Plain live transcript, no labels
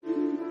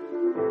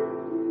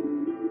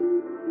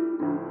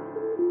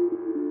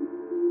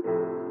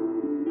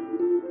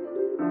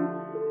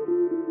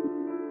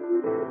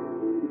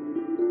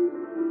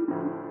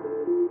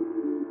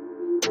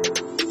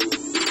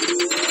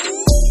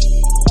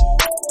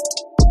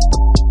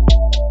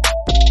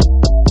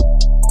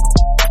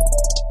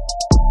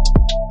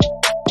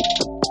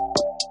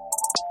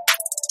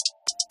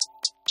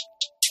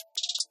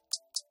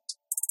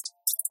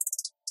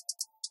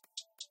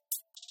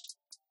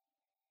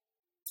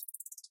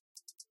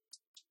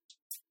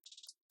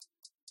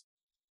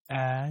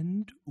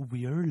And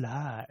we're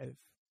live.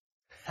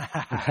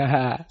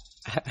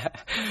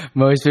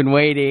 Mo's been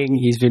waiting.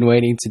 He's been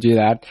waiting to do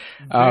that.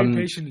 Very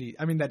patiently.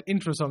 I mean, that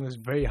intro song is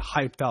very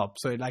hyped up.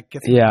 So it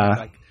gets me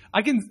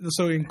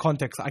so in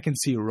context, I can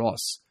see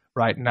Ross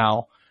right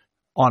now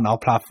on our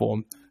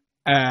platform.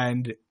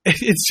 And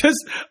it's just,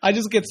 I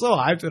just get so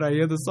hyped when I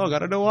hear the song. I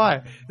don't know why.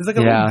 It's like a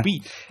little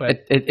beat.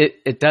 But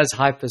it does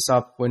hype us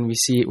up when we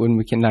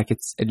can at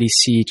least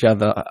see each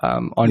other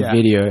on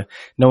video.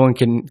 No one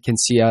can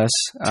see us,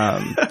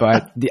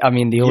 but the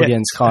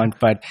audience can't.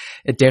 But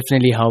it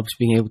definitely helps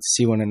being able to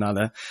see one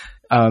another.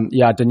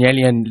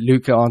 Daniele and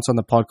Luca aren't on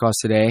the podcast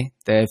today.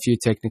 There are a few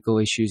technical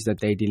issues that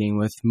they're dealing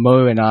with.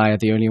 Mo and I are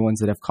the only ones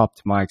that have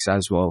copped mics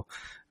as well.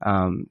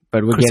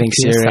 But we're getting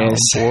serious,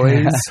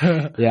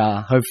 boys.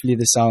 Yeah, hopefully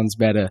the sound's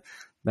better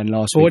than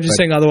last so week. What are you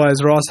saying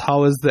otherwise, Ross?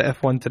 How was the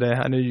F1 today?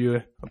 I know you're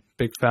a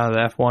big fan of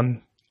the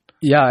F1.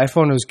 Yeah,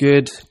 F1 was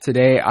good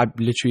today. I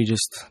literally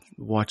just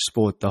watched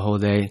sport the whole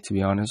day, to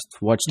be honest.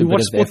 Watched a bit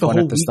of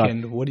F1 at the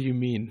start. What do you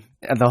mean?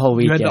 The whole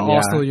weekend, you had the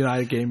Arsenal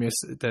United game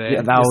yesterday.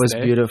 Yeah, that was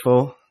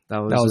beautiful.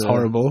 That was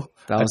horrible.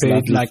 That was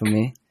lovely for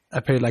me. I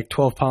paid like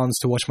 £12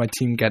 to watch my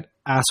team get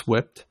ass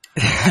whipped.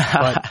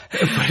 but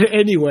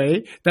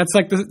anyway, that's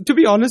like to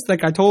be honest,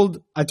 like I told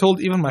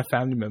even my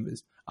family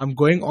members, I'm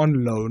going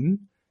on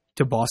loan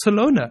to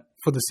Barcelona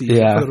for the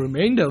season, for the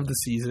remainder of the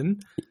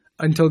season,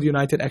 until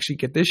United actually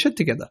get their shit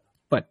together.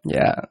 But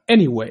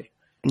anyway,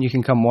 you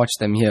can come watch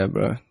them here,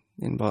 bro,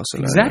 in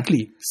Barcelona.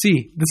 Exactly.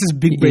 See, this is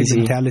big brain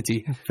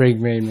mentality. Big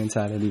brain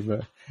mentality,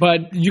 bro.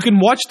 But you can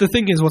watch. The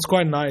thing is, what's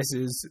quite nice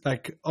is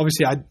like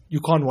obviously I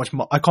can't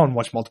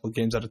watch multiple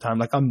games at a time.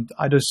 Like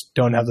I just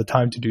don't have the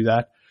time to do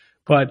that.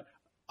 But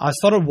I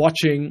started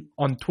watching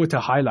on Twitter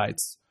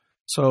highlights.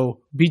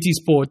 So BT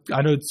Sport,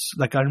 I know it's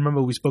like, I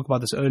remember we spoke about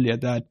this earlier,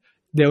 that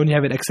they only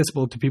have it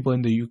accessible to people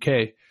in the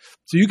UK.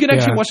 So you can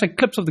actually watch like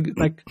clips of the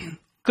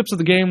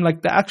game,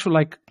 like the actual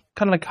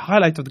kind of like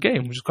highlight of the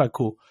game, which is quite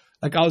cool.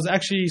 Like I was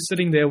actually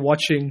sitting there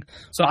watching.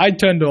 So I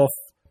turned off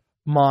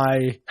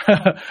halfway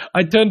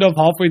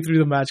through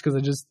the match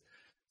because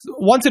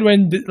once it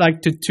went like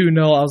to 2-0,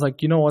 I was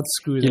like, you know what,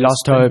 screw this. You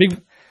lost hope.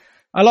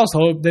 I lost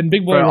hope. Then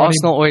Big Boy Ronnie,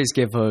 Arsenal always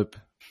give hope.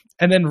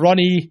 And then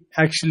Ronnie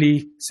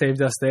actually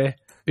saved us there.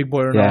 Big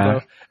Boy Ronaldo.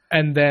 Yeah.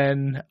 And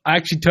then I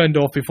actually turned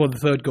off before the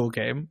third goal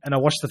came. And I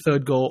watched the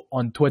third goal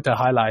on Twitter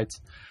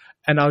highlights.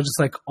 And I was just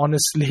like,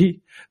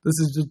 honestly, this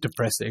is just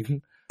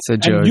depressing. It's a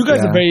joke. And you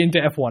guys are very into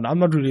F1. I'm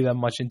not really that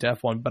much into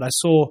F1. But I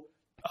saw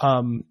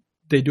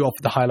they do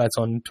offer the highlights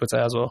on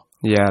Twitter as well.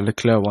 Yeah,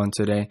 Leclerc won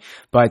today.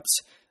 But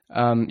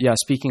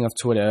speaking of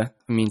Twitter,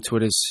 I mean,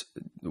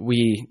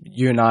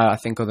 you and I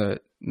think are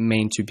the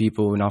main two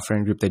people in our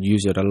friend group that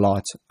use it a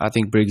lot. I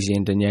think Briggsy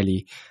and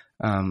Daniele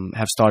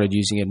have started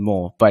using it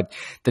more. But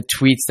the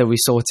tweets that we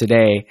saw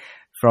today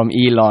from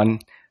Elon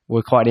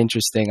were quite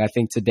interesting. I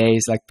think today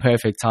is like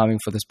perfect timing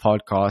for this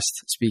podcast,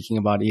 speaking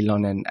about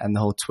Elon and the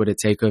whole Twitter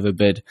takeover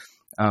bid.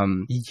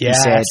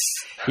 Yes.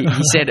 He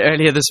said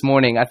earlier this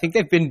morning, I think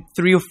there have been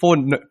 3 or 4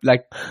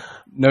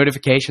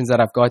 notifications that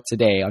I've got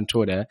today on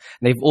Twitter. And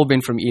they've all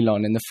been from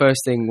Elon. And the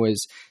first thing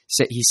was,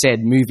 he said,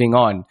 moving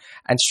on.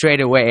 And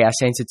straight away, I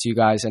sent it to you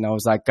guys. And I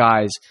was like,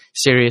 guys,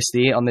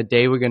 seriously, on the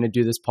day we're going to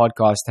do this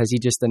podcast, has he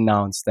just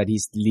announced that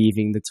he's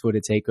leaving the Twitter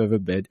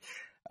takeover bid?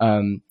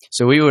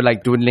 So we were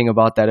like dwindling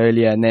about that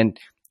earlier. And then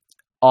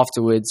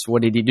afterwards,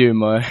 what did he do,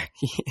 Mo?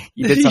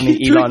 He did something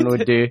Elon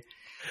would do.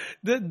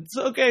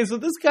 So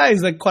this guy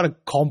is like quite a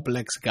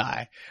complex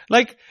guy.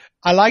 Like,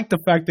 I like the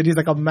fact that he's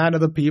like a man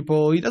of the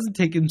people. He doesn't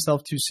take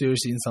himself too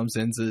seriously in some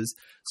senses.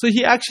 So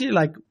he actually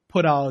like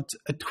put out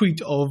a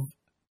tweet of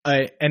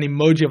an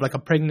emoji of like a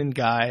pregnant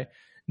guy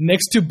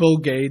next to Bill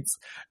Gates.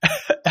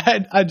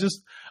 And I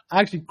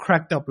actually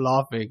cracked up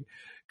laughing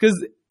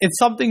because it's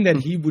something that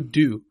he would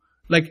do.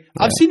 Like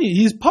I've seen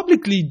he's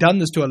publicly done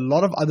this to a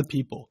lot of other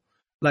people,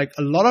 like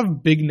a lot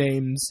of big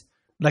names.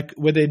 Like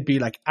whether it be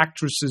like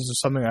actresses or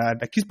something like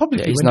that. Like he's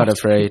publicly. Yeah, he's not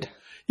afraid.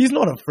 He's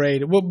not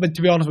afraid. Well, but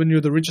to be honest, when you're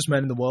the richest man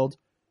in the world,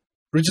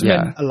 richest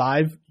man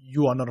alive,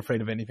 you are not afraid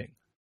of anything.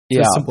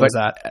 It's as simple as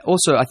that.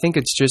 Also, I think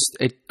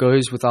it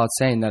goes without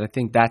saying that I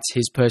think that's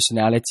his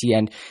personality,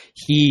 and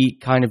he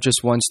kind of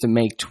just wants to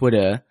make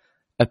Twitter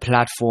a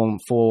platform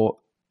for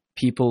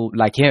people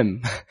like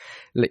him.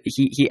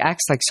 He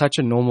acts like such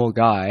a normal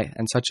guy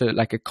and such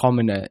a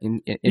commoner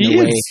in a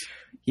way.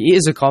 He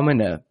is a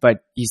commoner,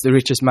 but he's the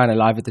richest man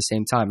alive at the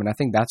same time. And I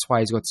think that's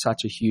why he's got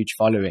such a huge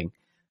following.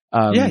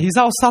 He's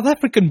our South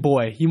African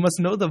boy. He must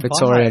know the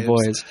Pretoria vibes.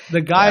 Boys. The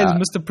guy is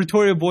Mr.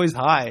 Pretoria Boys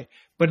High.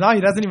 But now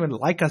he doesn't even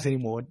like us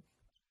anymore.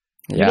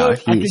 Yeah, I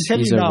can tell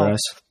you now.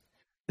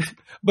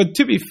 But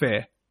to be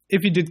fair,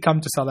 if he did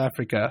come to South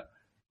Africa,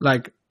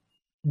 like,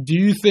 do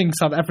you think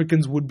South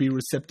Africans would be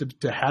receptive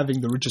to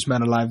having the richest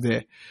man alive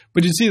there?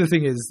 But you see, the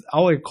thing is,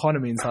 our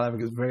economy in South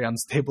Africa is very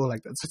unstable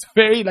like that. So it's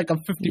very like a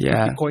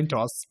 50-50 coin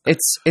toss.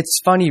 It's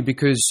funny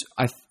because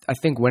I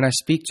think when I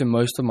speak to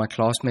most of my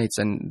classmates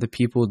and the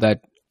people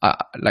that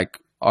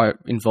are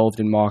involved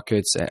in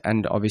markets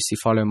and obviously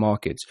follow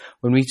markets.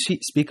 When we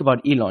speak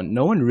about Elon,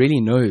 no one really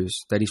knows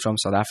that he's from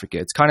South Africa.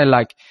 It's kind of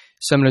like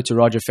similar to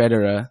Roger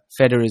Federer.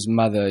 Federer's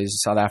mother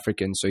is South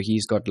African, so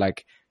he's got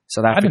like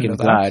South African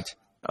blood.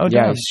 Oh,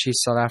 yeah, damn.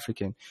 she's South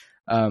African.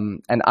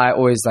 And I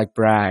always like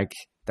brag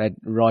that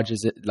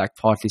Roger's like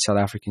partly South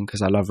African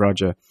because I love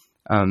Roger.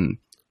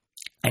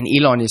 And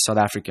Elon is South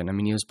African. I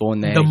mean, he was born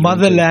there. The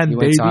motherland, he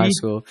went to high baby.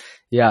 school.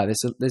 Yeah,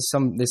 there's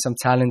some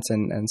talent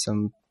and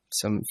some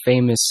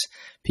famous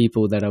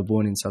people that are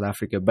born in South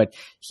Africa. But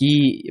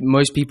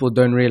most people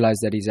don't realize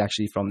that he's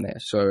actually from there.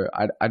 So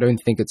I don't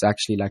think it's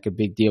actually like a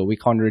big deal. We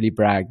can't really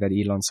brag that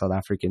Elon's South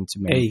African to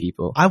many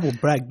people. I will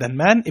brag that,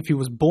 man. If he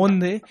was born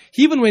there,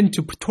 he even went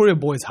to Pretoria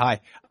Boys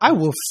High. I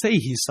will say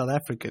he's South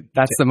African.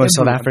 That's the most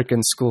South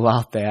African school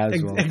out there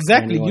as well.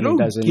 Exactly. You don't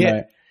get.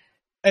 Know.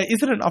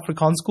 Is it an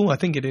Afrikaans school? I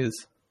think it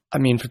is. I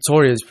mean,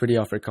 Pretoria is pretty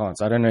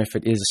Afrikaans. I don't know if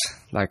it is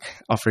like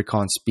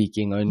Afrikaans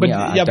speaking only. But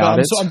I doubt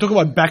it. I'm talking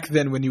about back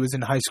then when he was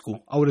in high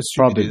school. I would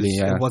assume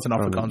it was an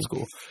Afrikaans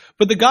school.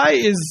 But the guy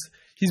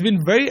he's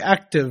been very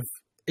active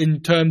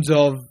in terms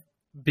of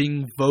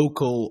being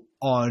vocal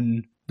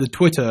on the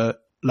Twitter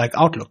like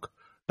outlook,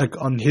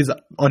 like on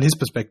his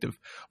perspective.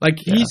 Like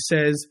he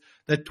says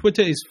that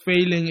Twitter is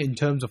failing in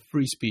terms of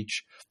free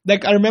speech.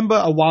 Like I remember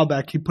a while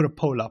back he put a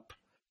poll up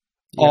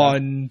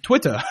on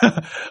Twitter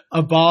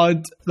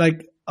about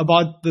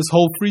this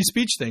whole free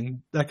speech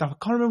thing. Like I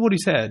can't remember what he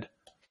said.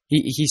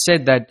 He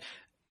said that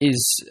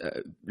is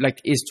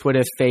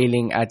Twitter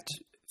failing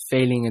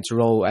its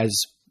role as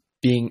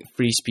being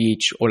free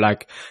speech, or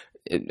like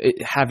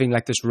having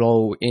like this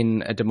role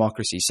in a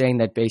democracy, saying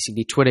that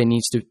basically Twitter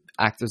needs to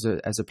act as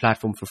a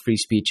platform for free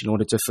speech in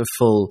order to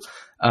fulfill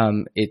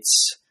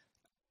its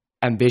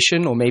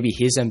ambition, or maybe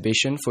his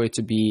ambition for it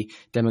to be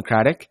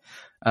democratic.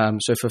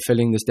 So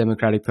fulfilling this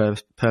democratic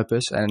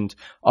purpose, and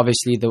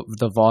obviously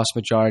the vast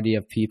majority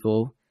of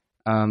people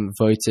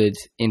voted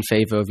in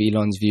favor of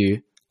Elon's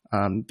view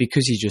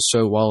because he's just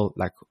so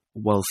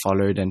well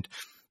followed, and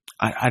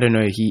I don't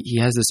know, he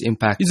has this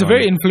impact. He's a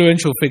very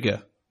influential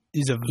figure.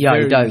 He's a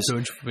very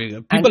influential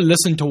figure. People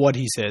listen to what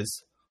he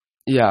says.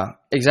 Yeah,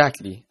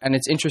 exactly, and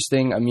it's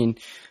interesting. I mean,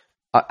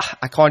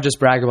 I can't just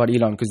brag about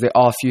Elon because there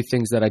are a few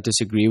things that I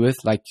disagree with,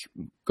 like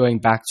going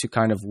back to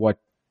kind of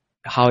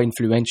how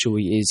influential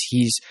he is.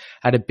 He's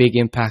had a big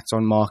impact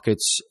on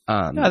markets.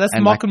 That's the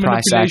market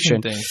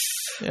manipulation thing.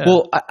 Yeah.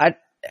 Well,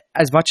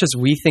 as much as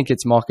we think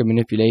it's market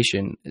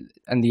manipulation,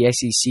 and the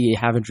SEC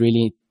haven't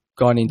really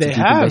gone into deep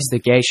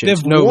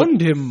investigations. They've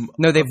warned him.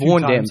 No, they've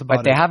warned him,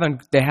 but they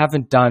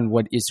haven't done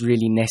what is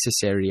really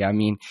necessary. I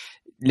mean,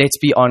 let's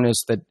be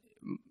honest that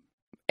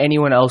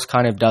anyone else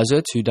kind of does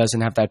it who doesn't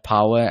have that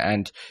power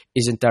and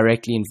isn't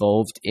directly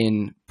involved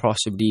in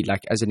possibly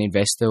like as an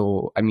investor,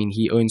 or I mean,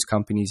 he owns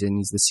companies and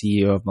he's the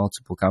CEO of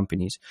multiple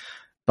companies.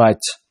 But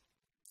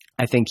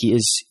I think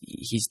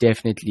he's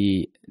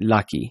definitely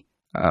lucky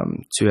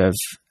to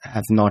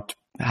have not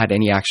had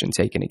any action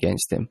taken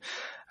against him.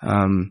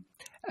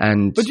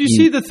 But you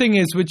see, the thing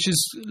is,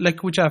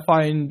 which I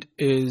find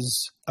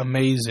is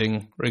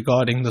amazing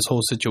regarding this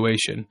whole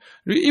situation.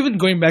 Even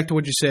going back to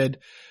what you said,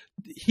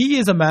 he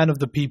is a man of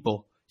the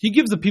people. He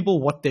gives the people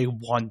what they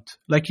want.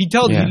 Like he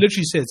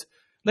literally says,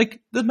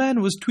 like the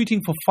man was tweeting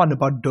for fun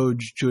about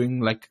Doge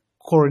during like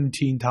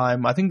quarantine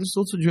time. I think this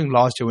was also during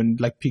last year when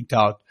it like peaked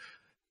out.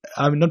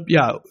 I mean,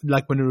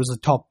 like when it was the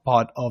top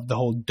part of the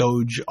whole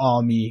Doge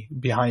army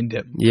behind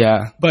him.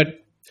 Yeah. But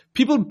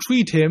people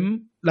treat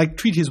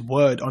his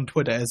word on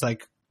Twitter as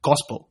like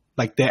gospel.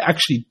 Like they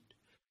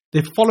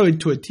follow it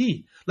to a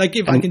T. Like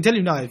I can tell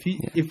you now, if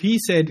he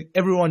said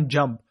everyone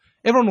jump,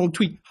 everyone will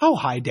tweet, "How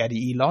high,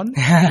 Daddy Elon?"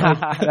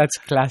 That's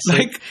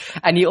classic.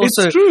 And he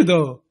also, it's true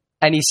though.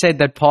 And he said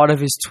that part of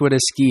his Twitter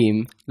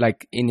scheme,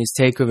 like in his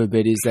takeover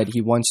bid, is that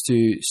he wants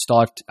to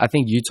start. I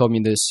think you told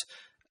me this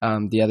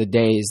the other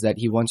day. Is that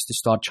he wants to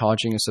start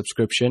charging a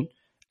subscription,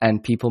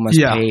 and people must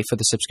pay for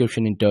the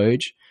subscription in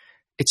Doge.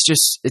 It's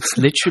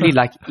literally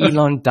like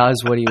Elon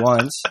does what he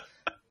wants,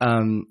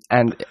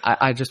 and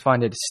I just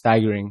find it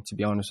staggering, to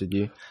be honest with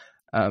you.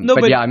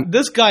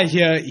 This guy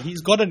here,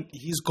 he's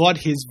got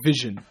his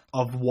vision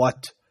of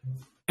what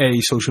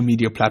a social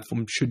media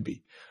platform should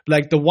be.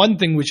 Like the one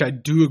thing which I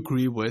do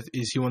agree with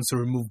is he wants to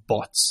remove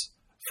bots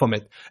from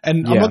it.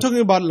 And I'm not talking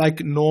about like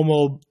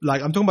normal,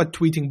 like I'm talking about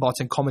tweeting bots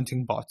and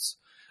commenting bots.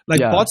 Like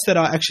bots that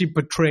are actually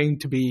portraying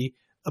to be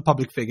a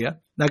public figure.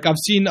 Like I've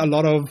seen a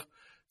lot of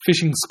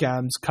phishing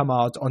scams come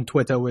out on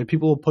Twitter where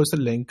people will post a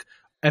link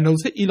and it'll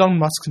say Elon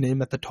Musk's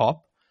name at the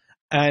top.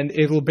 And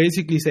it will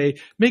basically say,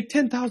 make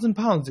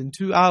 £10,000 in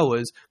 2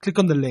 hours. Click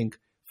on the link.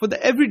 For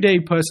the everyday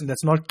person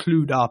that's not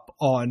clued up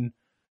on,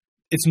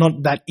 it's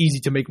not that easy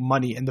to make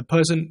money. And the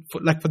person, for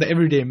the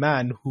everyday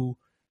man who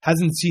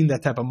hasn't seen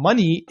that type of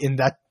money in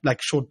that like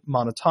short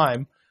amount of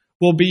time,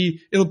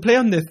 it'll play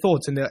on their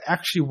thoughts and they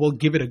actually will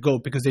give it a go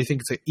because they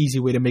think it's an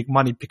easy way to make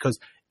money because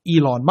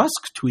Elon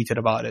Musk tweeted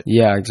about it.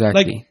 Yeah,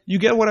 exactly. Like, you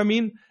get what I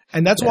mean?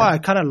 And that's why I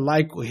kind of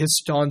like his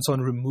stance on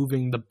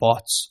removing the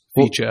bots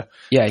feature.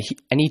 Yeah,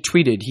 he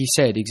tweeted. He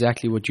said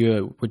exactly what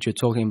you're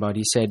talking about.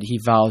 He said he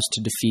vows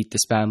to defeat the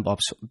spam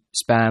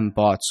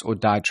bots or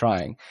die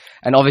trying.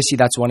 And obviously,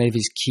 that's one of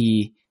his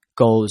key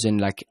goals and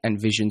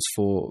visions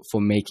for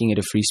making it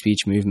a free speech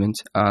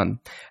movement, and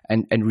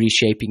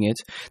reshaping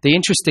it. The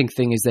interesting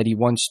thing is that he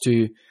wants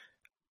to.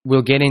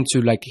 We'll get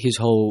into like his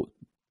whole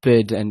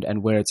bid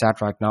and where it's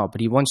at right now, but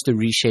he wants to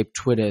reshape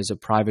Twitter as a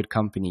private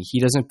company. He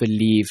doesn't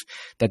believe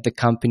that the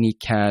company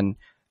can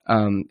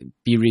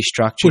be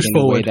restructured in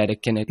a way that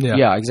it can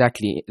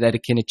that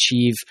it can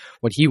achieve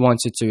what he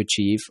wants it to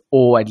achieve,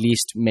 or at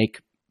least make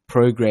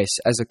progress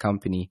as a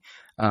company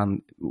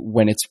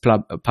when it's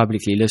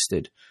publicly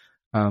listed,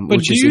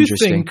 which is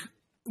interesting.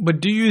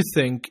 But do you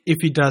think if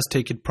he does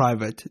take it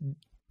private,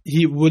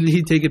 will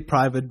he take it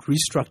private,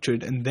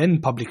 restructured, and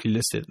then publicly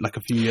listed like a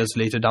few years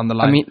later down the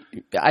line? I mean,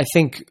 I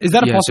think is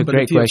that a It's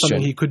possibility a great of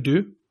something he could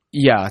do?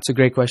 Yeah, it's a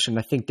great question.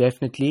 I think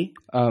definitely.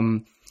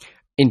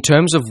 In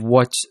terms of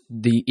what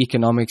the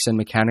economics and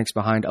mechanics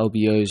behind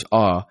LBOs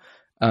are,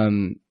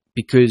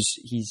 because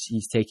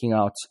he's taking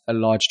out a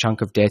large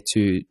chunk of debt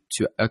to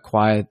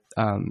acquire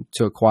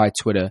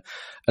Twitter.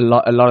 A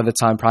lot of the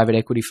time, private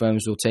equity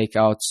firms will take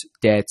out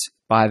debt,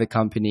 buy the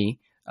company,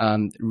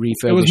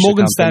 refurbish. It was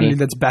Morgan Stanley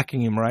that's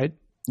backing him, right?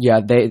 Yeah,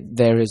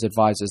 they're his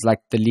advisors, like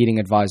the leading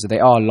advisor.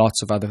 There are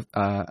lots of other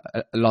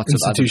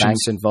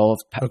banks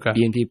involved.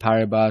 BNP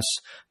Paribas,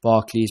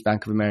 Barclays,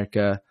 Bank of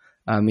America,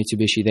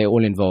 Mitsubishi. They're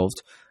all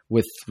involved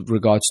with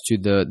regards to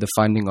the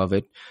funding of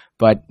it.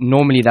 But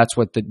normally, that's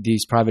what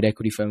these private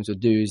equity firms will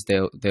do: is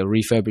they'll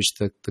refurbish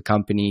the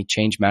company,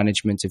 change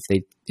management if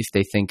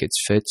they think it's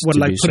fit.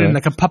 In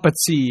like a puppet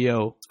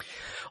CEO.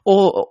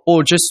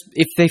 Or just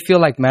if they feel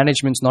like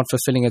management's not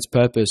fulfilling its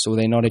purpose, or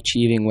they're not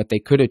achieving what they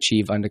could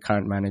achieve under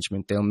current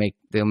management, they'll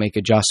make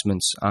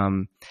adjustments.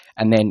 And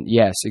then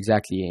yes,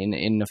 exactly.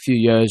 In a few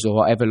years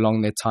or however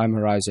long their time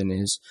horizon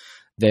is,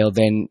 they'll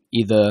then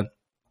either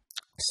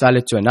sell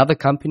it to another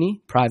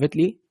company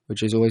privately,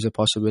 which is always a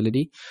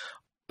possibility,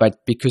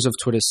 but because of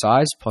Twitter's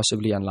size,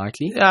 possibly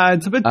unlikely. Yeah,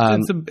 it's a bit.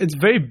 It's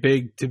very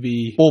big to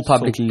be all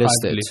publicly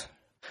listed.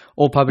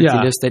 Or publicly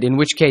listed, in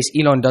which case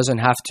Elon doesn't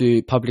have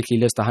to publicly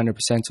list 100%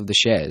 of the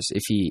shares.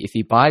 If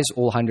he buys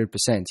all 100%,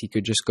 he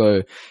could just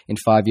go in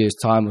 5 years'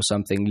 time or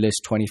something,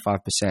 list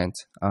 25%.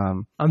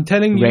 I'm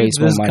telling you,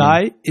 this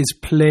guy is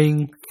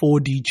playing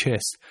 4D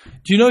chess.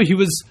 Do you know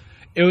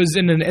it was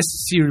in an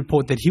SEC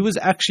report that he was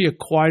actually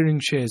acquiring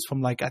shares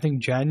from I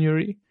think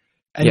January,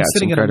 and he's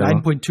sitting at a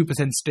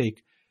 9.2%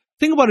 stake.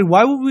 Think about it.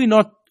 Why would we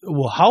not?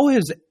 Well, how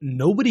has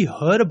nobody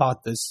heard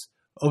about this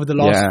over the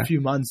last few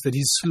months, that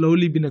he's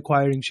slowly been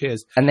acquiring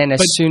shares? And then as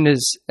soon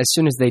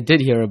as they did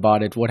hear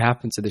about it, what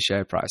happened to the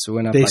share price? It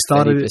went up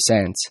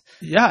 30%.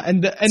 Yeah,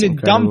 and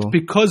it dumped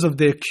because of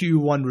their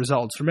Q1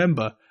 results.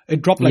 Remember,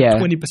 it dropped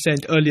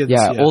 20% earlier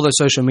this year. Yeah, all the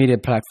social media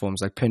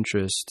platforms like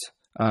Pinterest,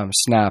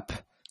 Snap,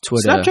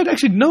 Twitter.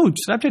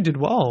 Snapchat did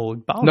well.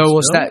 It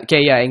bounced,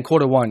 in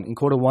quarter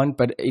one,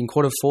 but in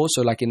quarter four,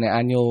 so like in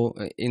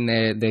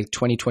the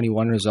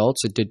 2021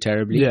 results, it did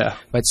terribly. Yeah,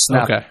 but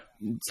Snap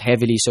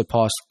heavily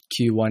surpassed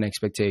Q1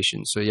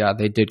 expectations. So yeah,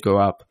 they did go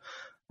up.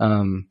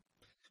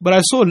 But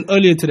I saw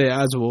earlier today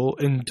as well,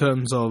 in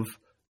terms of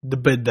the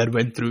bid that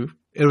went through,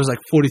 it was like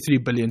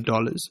 $43 billion.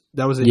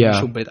 That was the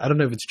initial bid. I don't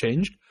know if it's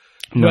changed,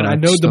 but I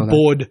know the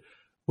board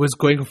was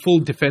going full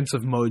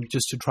defensive mode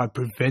just to try to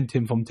prevent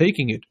him from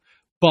taking it.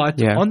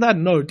 But on that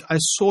note, I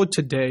saw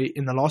today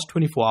in the last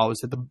 24 hours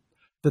that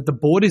the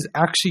board is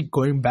actually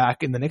going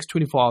back in the next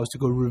 24 hours to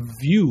go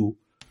review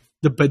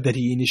the bid that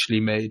he initially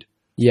made.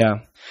 Yeah.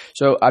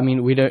 So, I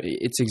mean, we don't.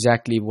 It's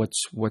exactly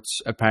what's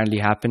apparently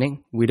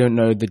happening. We don't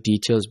know the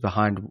details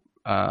behind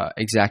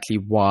exactly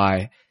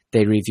why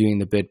they're reviewing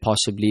the bid.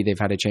 Possibly they've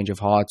had a change of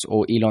heart,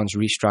 or Elon's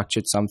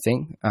restructured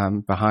something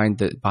behind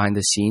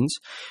the scenes.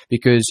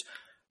 Because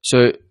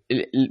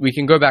we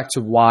can go back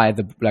to why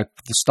the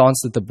stance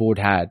that the board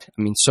had.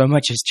 I mean, so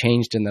much has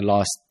changed in the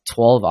last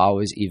 12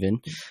 hours, even.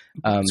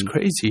 It's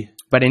crazy.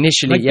 But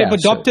initially, they've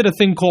adopted a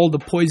thing called the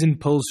poison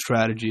pill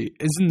strategy.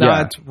 Isn't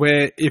that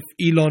where if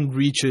Elon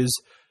reaches,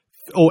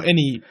 or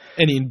any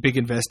big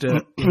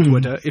investor in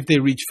Twitter, if they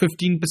reach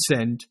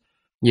 15%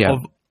 of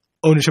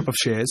ownership of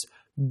shares,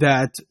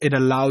 that it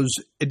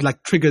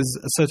triggers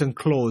a certain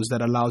clause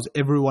that allows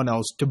everyone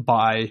else to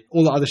buy,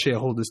 all the other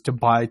shareholders to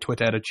buy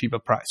Twitter at a cheaper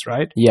price,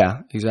 right?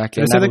 Yeah,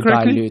 exactly. Did I say that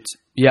correctly?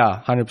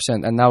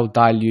 100%. And that will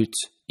dilute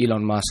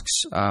Elon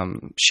Musk's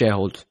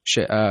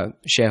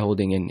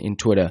shareholding in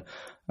Twitter.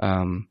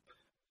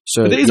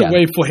 So there is a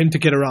way for him to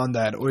get around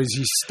that, or is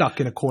he stuck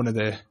in a corner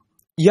there?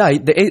 Yeah,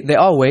 there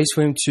are ways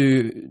for him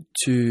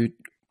to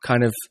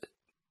kind of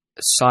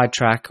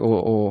sidetrack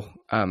or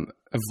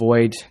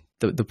avoid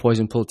the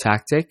poison pill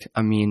tactic.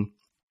 I mean,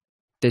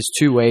 there's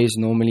two ways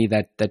normally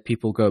that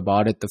people go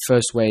about it. The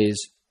first way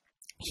is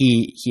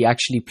he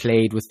actually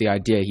played with the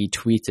idea. He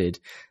tweeted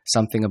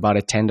something about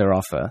a tender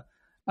offer.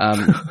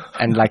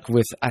 And like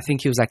I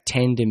think he was like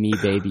Tender Me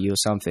Baby or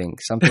something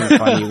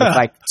funny with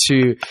like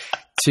two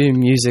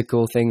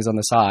musical things on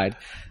the side,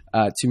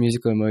 two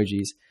musical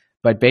emojis.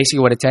 But basically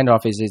what a tender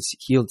offer is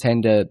he'll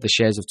tender the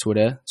shares of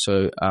Twitter.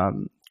 So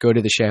go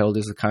to the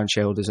shareholders, the current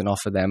shareholders, and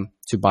offer them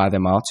to buy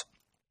them out.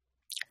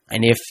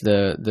 And if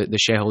the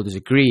shareholders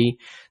agree,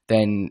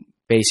 then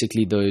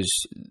basically those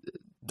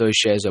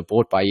shares are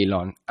bought by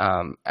Elon,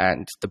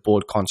 and the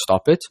board can't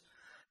stop it.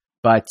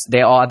 But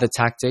there are other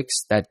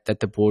tactics that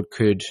the board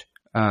could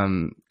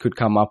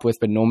come up with.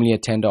 But normally a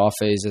tender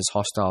offer is as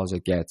hostile as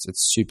it gets.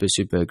 It's super,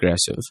 super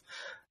aggressive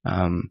for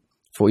Elon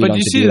to do that. But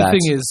you see, the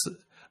thing is,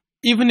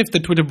 even if the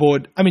Twitter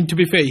board, I mean, to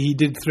be fair, he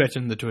did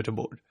threaten the Twitter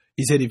board.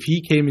 He said if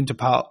he came into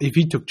power, if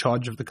he took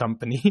charge of the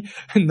company,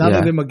 none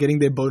of them are getting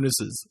their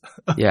bonuses.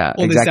 Yeah,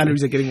 all their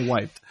salaries are getting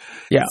wiped.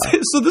 Yeah.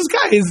 So this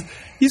guy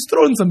he's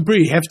thrown some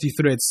pretty hefty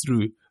threats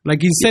through.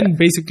 Like he's sent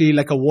basically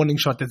like a warning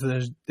shot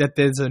that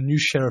there's a new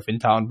sheriff in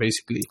town,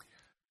 basically.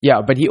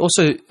 Yeah, but he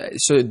also,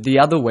 so the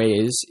other way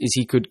is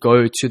he could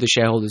go to the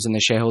shareholders and the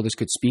shareholders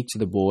could speak to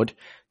the board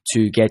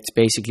to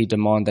basically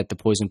demand that the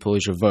poison pill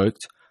is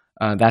revoked.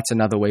 That's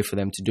another way for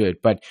them to do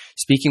it. But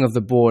speaking of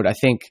the board, I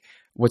think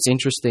what's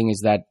interesting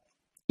is that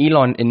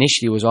Elon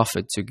initially was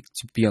offered to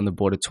be on the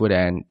board of Twitter,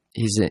 and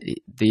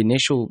the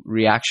initial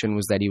reaction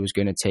was that he was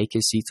going to take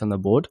his seat on the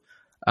board.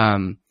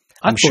 I'm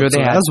sure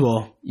they had as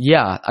well.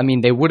 Yeah, I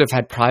mean, they would have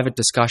had private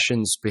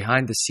discussions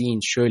behind the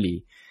scenes,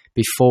 surely,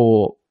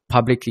 before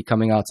publicly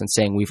coming out and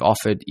saying we've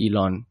offered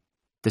Elon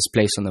this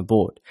place on the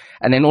board,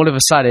 and then all of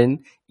a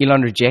sudden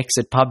Elon rejects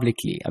it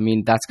publicly. I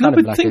mean, that's kind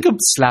of like a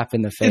slap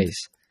in the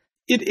face.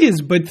 It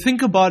is, but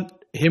think about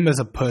him as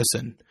a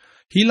person.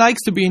 He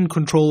likes to be in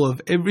control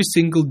of every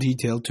single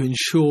detail to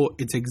ensure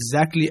it's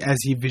exactly as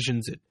he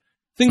visions it.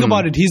 Think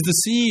about it. He's the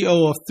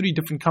CEO of 3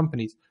 different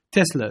companies: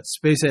 Tesla,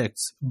 SpaceX,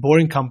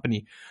 Boring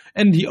Company,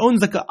 and he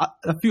owns like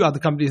a few other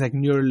companies like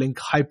Neuralink,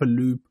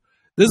 Hyperloop.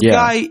 This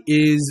guy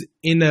is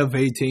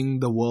innovating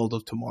the world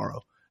of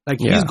tomorrow. Like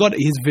he's got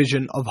his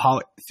vision of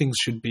how things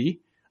should be.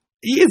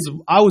 He is,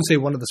 I would say,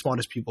 one of the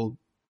smartest people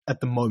at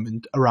the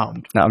moment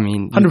around. I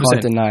mean, you 100%.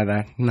 can't deny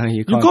that. No,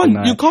 you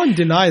can't. You can't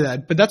deny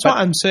that. But that's what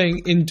I'm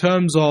saying in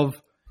terms of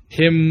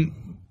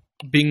him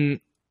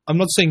being. I'm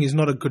not saying he's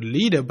not a good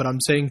leader, but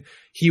I'm saying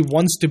he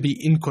wants to be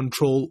in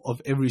control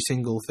of every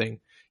single thing.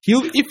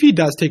 If he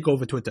does take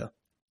over Twitter,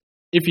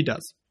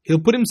 he'll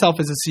put himself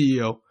as a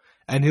CEO,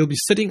 and he'll be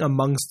sitting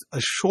amongst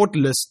a short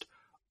list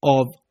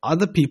of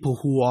other people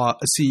who are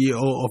a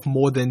CEO of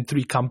more than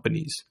 3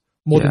 companies,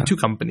 more than 2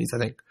 companies, I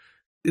think.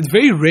 It's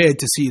very rare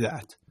to see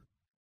that.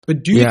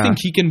 But do you think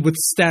he can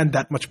withstand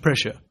that much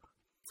pressure?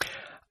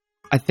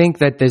 I think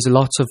that there's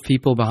lots of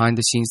people behind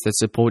the scenes that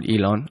support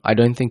Elon. I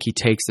don't think he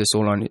takes this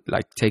all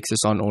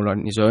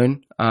on his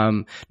own.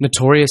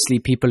 Notoriously,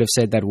 people have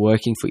said that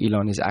working for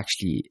Elon is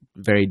actually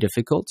very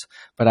difficult,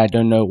 but I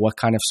don't know what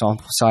kind of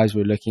sample size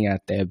we're looking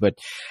at there. But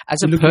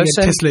as a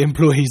person, Tesla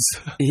employees,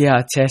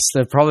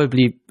 Tesla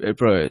probably,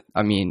 bro.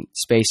 I mean,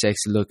 SpaceX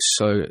looks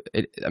so.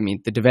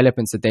 The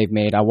developments that they've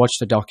made. I watched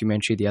the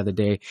documentary the other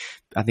day.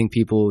 I think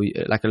people,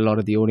 like a lot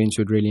of the audience,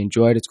 would really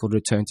enjoy it. It's called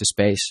Return to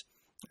Space.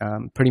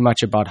 Pretty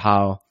much about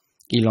how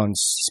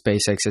Elon's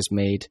SpaceX has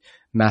made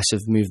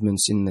massive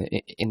movements in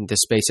the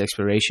space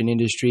exploration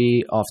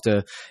industry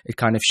after it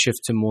kind of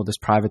shifted to more this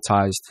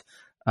privatized.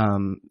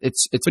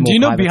 It's but do you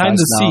know behind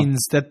the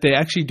scenes that they're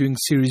actually doing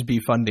Series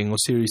B funding or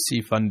Series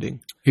C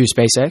funding? Who,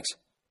 SpaceX?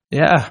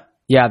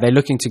 Yeah, they're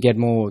looking to get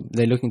more.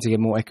 They're looking to get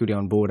more equity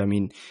on board. I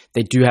mean,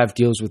 they do have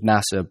deals with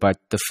NASA, but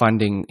the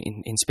funding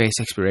in space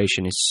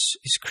exploration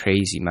is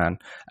crazy, man.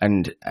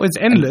 And it's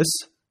endless.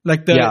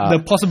 Like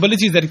the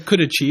possibilities that it could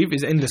achieve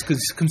is endless,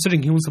 because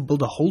considering he wants to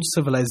build a whole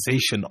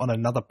civilization on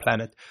another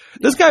planet.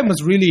 This guy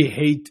must really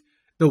hate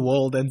the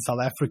world and South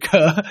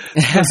Africa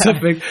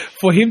specific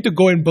for him to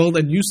go and build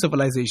a new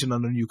civilization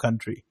on a new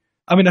country.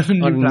 I mean,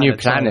 on a new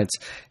planet.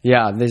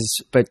 Yeah,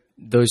 but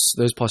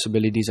those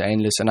possibilities are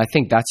endless. And I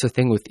think that's the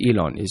thing with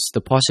Elon, is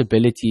the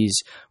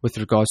possibilities with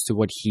regards to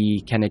what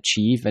he can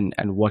achieve and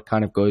what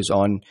kind of goes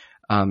on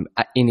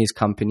in his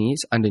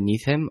companies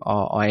underneath him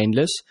are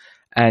endless.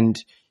 And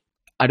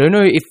I don't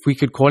know if we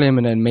could call him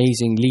an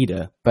amazing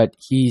leader, but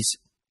he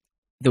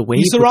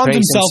surrounds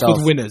himself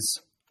with winners.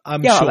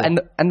 I'm sure.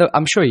 and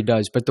I'm sure he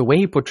does. But the way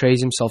he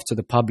portrays himself to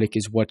the public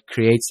is what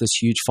creates this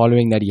huge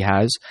following that he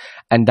has,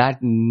 and that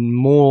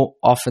more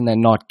often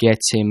than not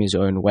gets him his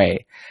own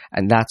way.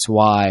 And that's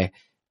why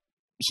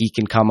he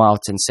can come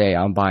out and say,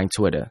 "I'm buying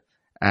Twitter,"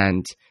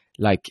 and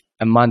like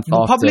a month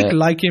after, the public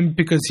like him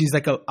because he's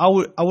like I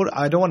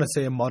don't want to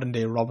say a modern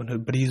day Robin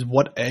Hood, but he's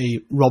what a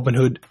Robin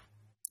Hood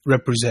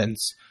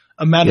represents.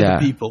 A man of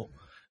the people.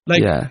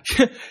 Like,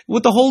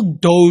 with the whole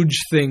Doge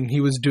thing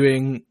he was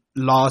doing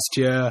last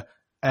year,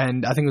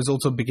 and I think it was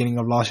also beginning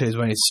of last year is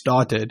when it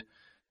started,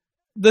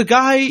 the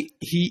guy,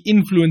 he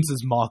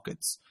influences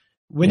markets.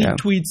 When he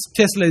tweets,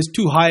 Tesla is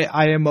too high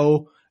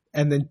IMO,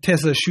 and then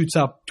Tesla shoots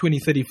up 20,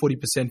 30,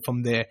 40%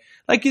 from there.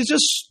 Like, it's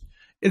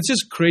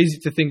just crazy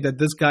to think that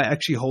this guy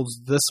actually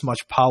holds this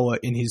much power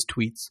in his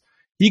tweets.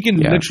 He can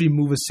literally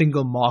move a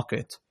single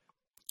market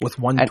with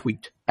one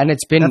tweet. And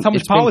that's how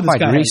much power this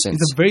guy has.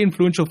 He's a very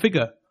influential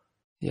figure.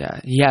 Yeah,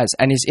 he has.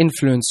 And his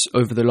influence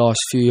over the last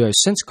few years,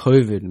 since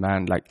COVID,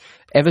 man, like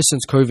ever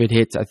since COVID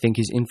hit, I think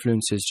his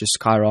influence has just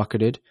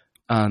skyrocketed.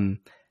 And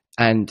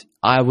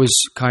I was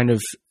kind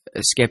of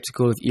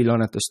skeptical of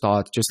Elon at the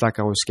start, just like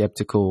I was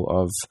skeptical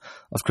of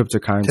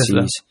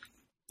cryptocurrencies.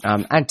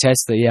 And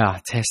Tesla,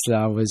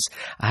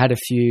 I had a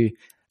few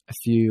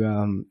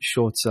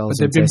short sells. But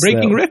they've been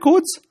breaking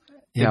records.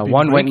 Yeah,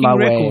 one went my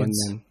way. And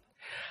then,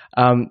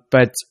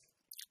 but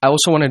I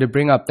also wanted to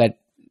bring up that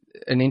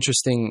an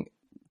interesting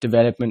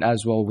development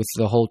as well with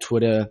the whole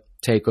Twitter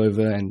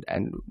takeover and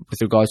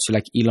with regards to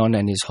like Elon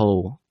and his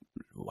whole,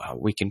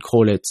 we can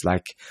call it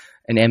like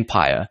an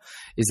empire,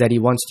 is that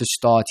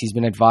he's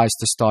been advised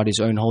to start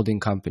his own holding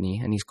company,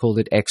 and he's called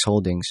it X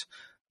Holdings.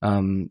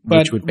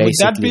 Which would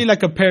that be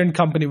like a parent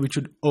company which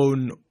would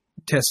own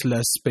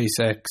Tesla,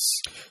 SpaceX,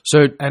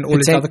 and all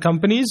these other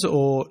companies,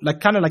 or like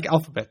kind of like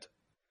Alphabet?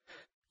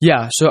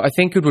 Yeah, so I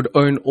think it would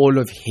own all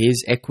of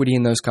his equity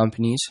in those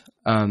companies,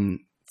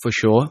 for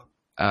sure.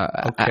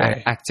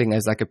 Acting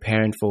as like a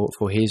parent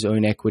for his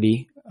own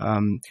equity.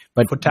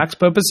 But for tax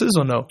purposes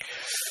or no?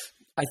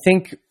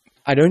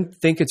 I don't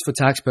think it's for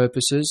tax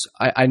purposes.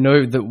 I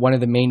know that one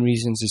of the main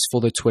reasons is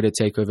for the Twitter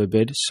takeover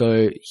bid.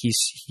 So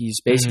he's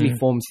basically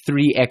formed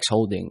 3 X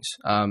Holdings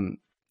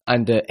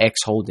under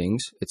X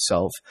Holdings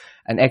itself.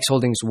 And X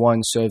Holdings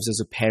 1 serves as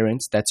a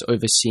parent that's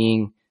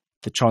overseeing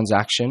the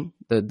transaction,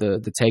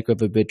 the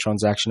takeover bid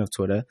transaction of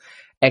Twitter.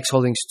 X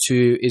Holdings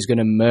 2 is going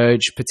to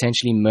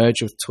potentially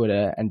merge with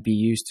Twitter and be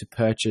used to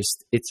purchase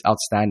its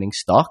outstanding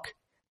stock,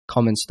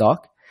 common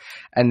stock.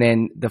 And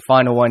then the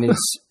final one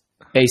is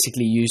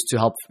basically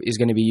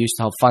going to be used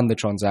to help fund the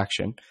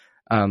transaction,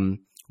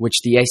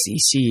 which the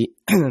SEC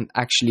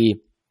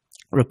actually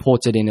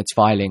reported in its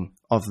filing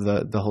of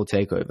the whole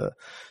takeover.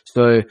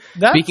 So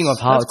speaking of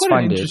how it's funded,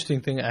 quite an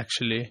interesting thing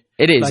actually.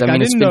 It is. Like, I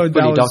it's been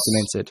fully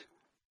documented.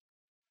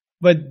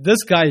 But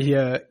this guy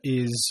here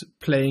is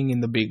playing in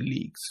the big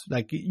leagues.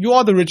 Like, you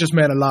are the richest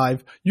man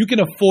alive. You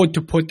can afford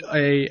to put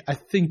I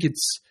think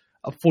it's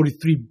a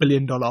 $43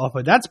 billion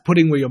offer. That's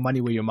putting where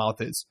your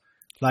mouth is.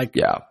 Like,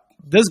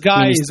 this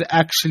guy is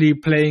actually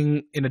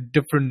playing in a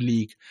different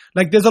league.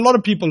 Like, there's a lot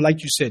of people,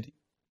 like you said,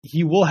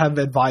 he will have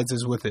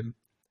advisors with him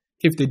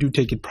if they do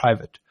take it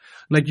private.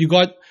 Like,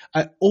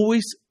 I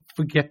always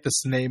forget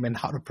this name and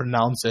how to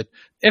pronounce it.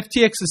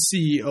 FTX's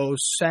CEO,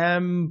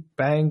 Sam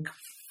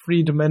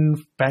Bankman-Friedman,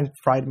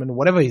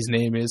 whatever his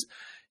name is.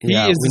 We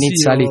need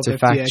Sally to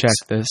fact check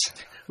this.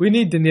 We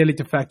need Daniele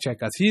to fact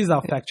check us. He's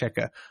our fact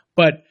checker.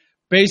 But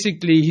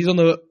basically, he's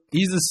the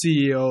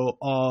CEO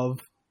of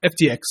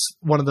FTX,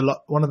 one of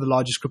the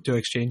largest crypto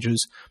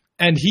exchanges,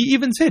 and he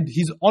even said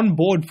he's on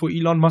board for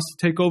Elon Musk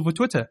to take over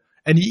Twitter,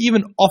 and he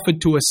even offered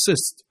to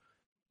assist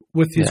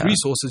with his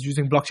resources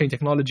using blockchain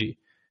technology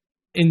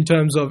in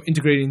terms of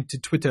integrating to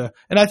Twitter.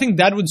 And I think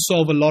that would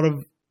solve a lot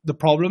of the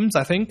problems,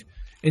 I think,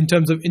 in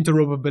terms of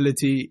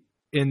interoperability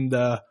in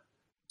the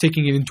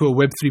taking it into a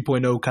Web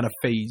 3.0 kind of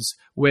phase,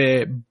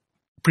 where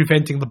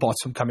preventing the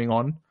bots from coming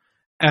on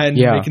and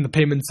making the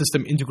payment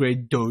system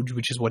integrate Doge,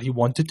 which is what he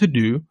wanted to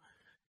do.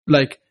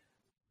 Like,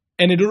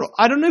 and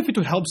I don't know if it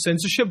would help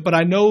censorship, but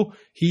I know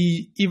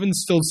he even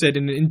still said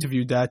in an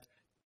interview that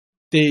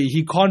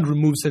he can't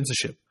remove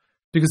censorship,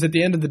 because at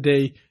the end of the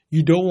day,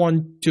 you don't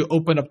want to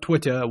open up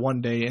Twitter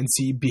one day and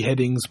see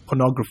beheadings,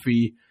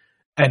 pornography,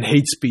 and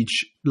hate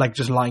speech like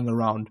just lying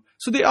around.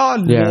 So there are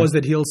laws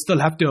that he'll still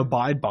have to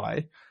abide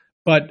by.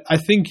 But I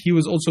think he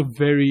was also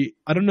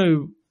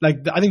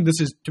I think this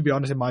is, to be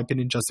honest, in my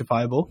opinion,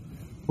 justifiable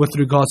with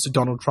regards to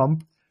Donald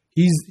Trump.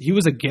 He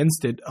was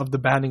against it, of the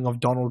banning of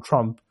Donald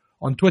Trump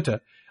on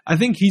Twitter. I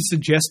think he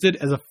suggested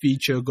as a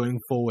feature going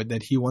forward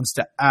that he wants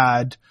to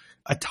add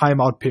a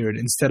timeout period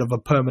instead of a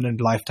permanent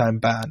lifetime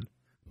ban.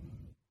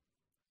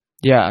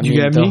 Yeah,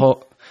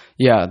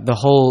 the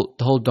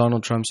whole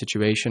Donald Trump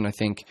situation, I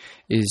think,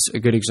 is a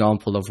good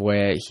example of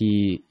where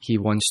he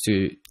wants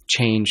to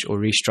change or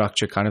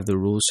restructure kind of the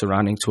rules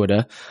surrounding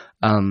Twitter,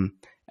 and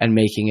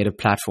making it a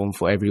platform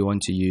for everyone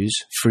to use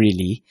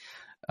freely.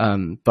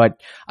 But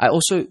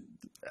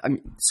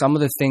some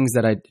of the things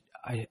that I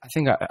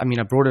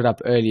brought it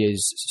up earlier,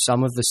 is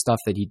some of the stuff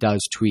that he does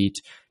tweet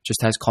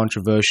just has a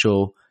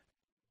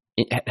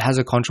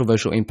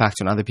controversial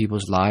impact on other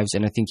people's lives.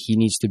 And I think he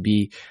needs to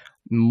be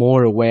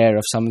more aware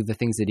of some of the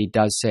things that he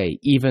does say,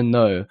 even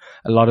though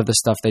a lot of the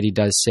stuff that he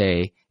does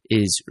say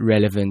is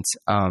relevant.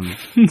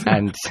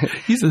 And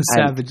he's a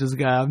savage, this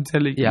guy, I'm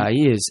telling you. Yeah,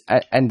 he is.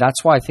 And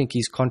that's why I think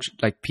he's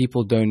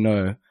people don't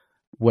know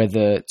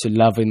whether to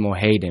love him or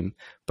hate him.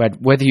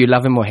 But whether you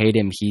love him or hate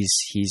him,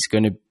 he's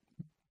going to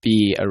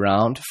be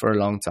around for a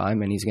long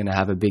time, and he's going to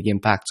have a big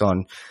impact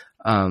on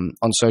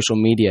social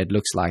media. It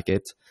looks like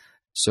it.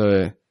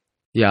 So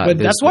yeah, but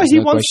that's why he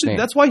wants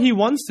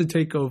to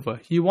take over.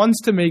 He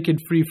wants to make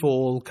it free for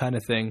all kind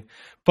of thing.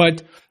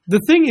 But the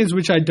thing is,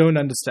 which I don't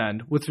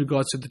understand with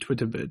regards to the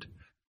Twitter bid,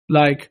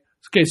 like,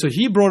 okay, so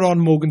he brought on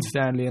Morgan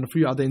Stanley and a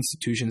few other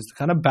institutions to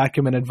kind of back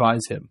him and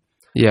advise him.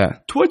 Yeah.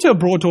 Twitter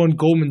brought on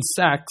Goldman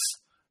Sachs,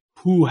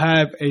 who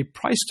have a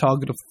price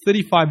target of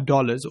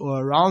 $35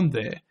 or around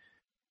there.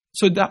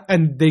 So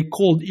and they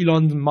called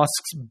Elon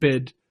Musk's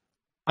bid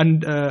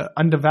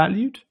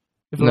undervalued,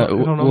 if I'm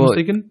not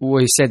mistaken.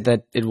 Well, he said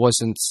that it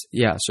wasn't.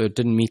 Yeah, so it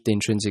didn't meet the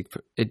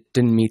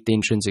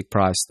intrinsic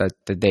price that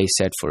they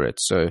set for it.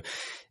 So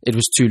it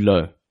was too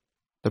low.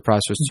 The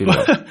price was too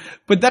low.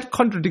 But that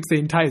contradicts the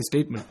entire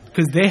statement,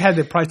 because they had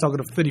their price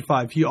target of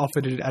 35. He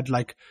offered it at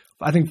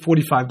I think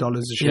 $45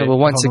 a share. Yeah, well,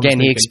 once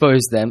again, he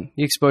exposed them.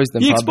 He exposed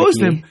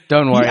them.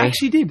 Don't worry. He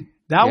actually did.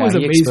 That was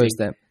amazing. He exposed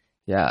them.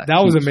 Yeah,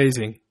 that was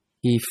amazing.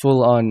 He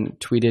full on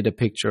tweeted a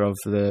picture of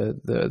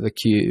the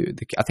Q.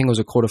 I think it was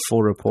a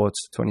Q4 report,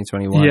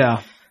 2021.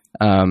 Yeah.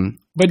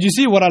 But you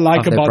see, what I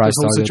like about this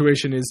whole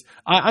situation is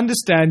I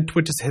understand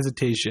Twitter's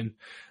hesitation.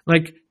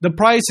 Like, the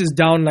price is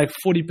down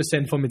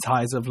 40% from its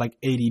highs of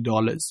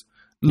 $80.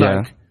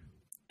 And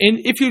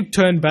if you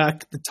turn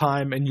back the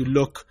time and you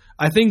look,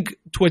 I think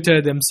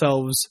Twitter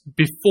themselves,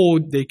 before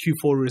their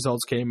Q4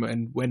 results came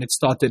and when it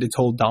started its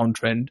whole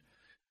downtrend,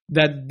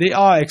 that they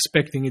are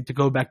expecting it to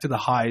go back to the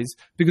highs,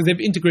 because they've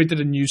integrated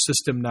a new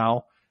system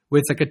now where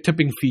it's a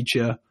tipping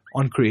feature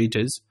on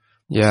creators.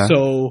 Yeah.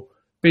 So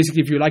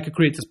basically, if you like a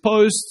creator's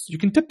post, you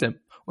can tip them.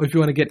 Or if you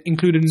want to get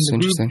included in the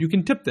group, you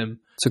can tip them.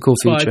 It's a cool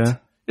feature.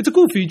 It's a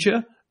cool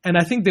feature. And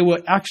I think they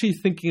were actually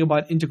thinking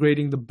about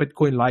integrating the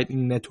Bitcoin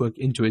Lightning Network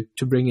into it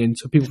to bring in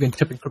so people can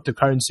tip in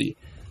cryptocurrency.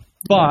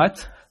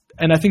 But,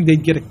 and I think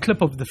they'd get a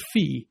clip of the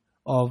fee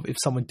of if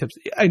someone tips.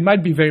 It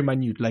might be very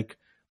minute,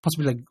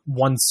 possibly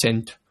 1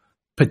 cent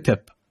per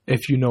tip,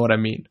 if you know what I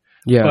mean.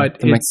 Yeah. But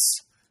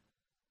it's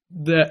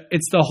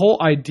the whole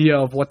idea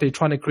of what they're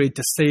trying to create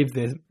to save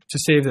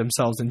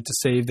themselves and to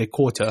save their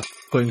quarter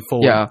going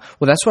forward. Yeah,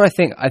 well, that's what I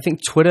think. I think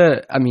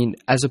Twitter,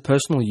 as a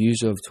personal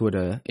user of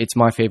Twitter, it's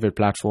my favorite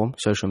platform,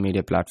 social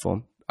media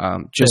platform,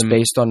 just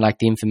based on the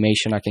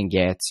information I can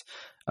get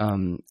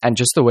and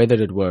just the way that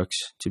it works,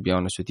 to be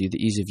honest with you,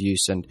 the ease of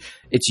use and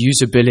its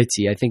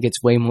usability. I think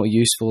it's way more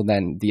useful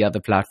than the other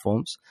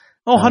platforms.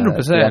 Oh,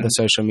 100%. The other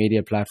social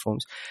media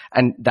platforms.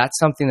 And that's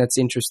something that's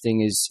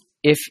interesting is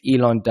if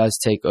Elon does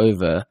take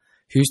over,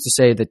 who's to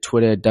say that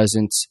Twitter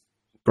doesn't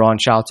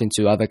branch out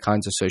into other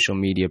kinds of social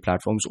media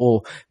platforms,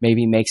 or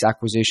maybe makes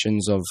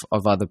acquisitions of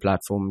other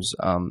platforms,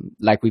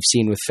 like we've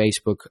seen with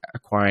Facebook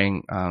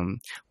acquiring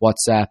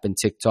WhatsApp and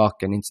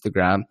TikTok and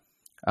Instagram.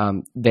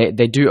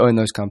 They do own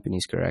those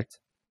companies, correct?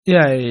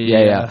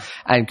 Yeah.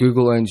 And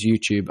Google owns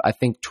YouTube. I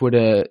think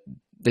Twitter,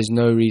 there's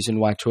no reason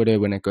why Twitter,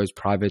 when it goes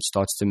private,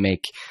 starts to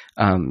make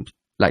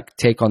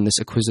take on this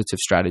acquisitive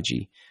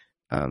strategy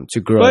to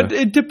grow. But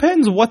it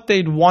depends what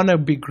they'd want to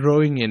be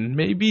growing in.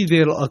 Maybe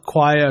they'll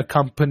acquire a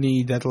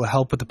company that'll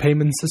help with the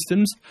payment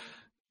systems.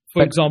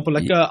 For example,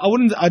 I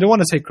don't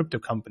want to say crypto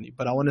company,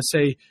 but I want to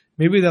say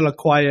maybe they'll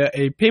acquire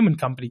a payment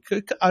company.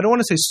 I don't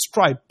want to say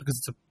Stripe because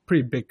it's a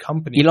pretty big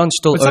company. Elon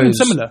still owns something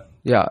similar.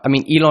 Yeah,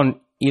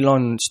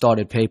 Elon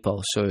started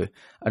PayPal, so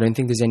I don't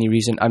think there's any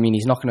reason.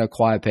 He's not going to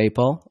acquire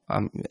PayPal.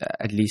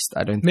 At least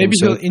I don't think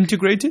so. Maybe he'll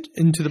integrate it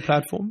into the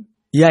platform.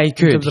 Yeah, he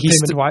could. In terms of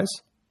payment-wise.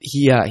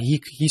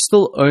 He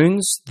still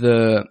owns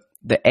the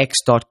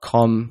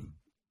x.com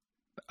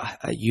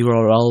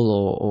URL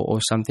or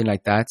something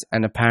like that,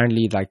 and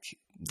apparently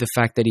the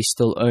fact that he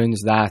still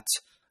owns that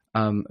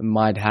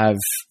might have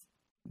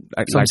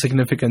some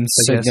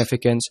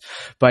significance.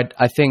 But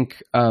I think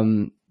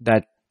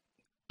that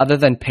other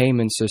than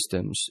payment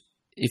systems,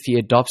 if he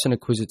adopts an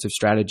acquisitive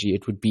strategy,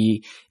 it would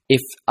be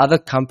if other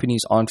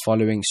companies aren't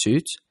following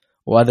suit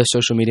or other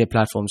social media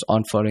platforms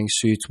aren't following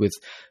suit with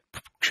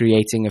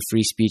creating a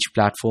free speech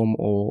platform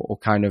or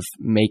kind of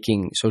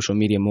making social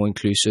media more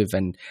inclusive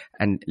and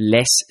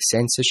less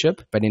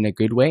censorship, but in a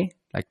good way,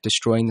 like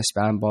destroying the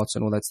spam bots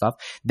and all that stuff,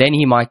 then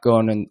he might go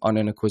on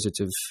the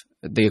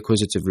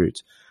acquisitive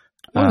route.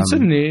 Well, it's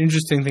certainly an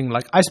interesting thing.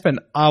 I spend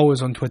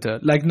hours on Twitter.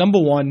 Number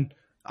one,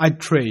 I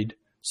trade.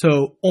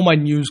 So all my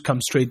news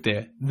comes straight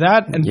there.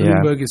 That and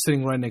Bloomberg is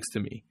sitting right next to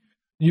me.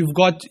 You've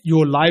got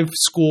your live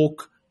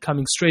squawk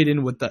coming straight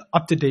in with the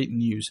up-to-date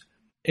news.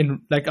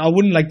 I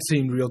wouldn't like to say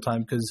in real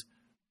time because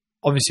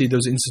obviously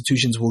those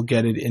institutions will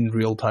get it in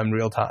real time.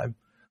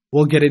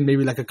 We'll get it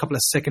maybe a couple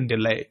of second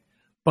delay.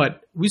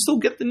 But we still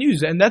get the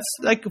news. And that's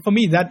for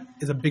me, that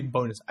is a big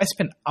bonus. I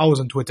spend hours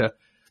on Twitter,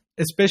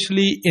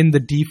 especially in the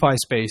DeFi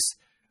space.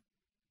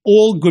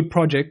 All good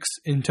projects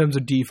in terms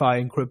of DeFi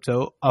and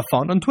crypto are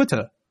found on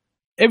Twitter.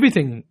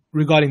 Everything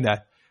regarding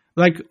that.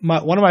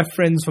 One of my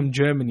friends from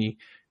Germany,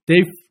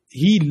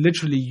 he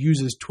literally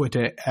uses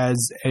Twitter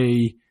as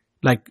a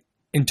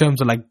in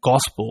terms of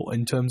gospel,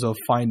 in terms of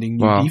finding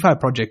new DeFi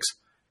projects.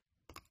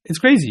 It's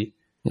crazy.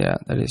 Yeah,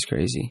 that is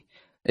crazy.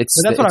 But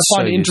that's what I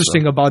find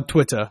interesting about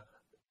Twitter.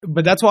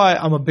 But that's why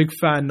I'm a big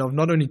fan of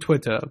not only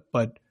Twitter,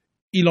 but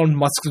Elon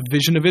Musk's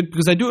vision of it,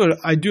 because I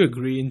do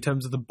agree in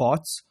terms of the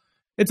bots.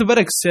 It's a bit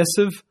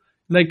excessive.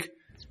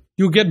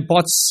 You get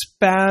bots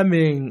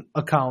spamming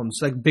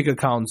accounts, big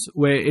accounts,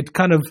 where it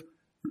kind of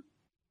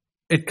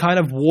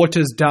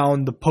waters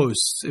down the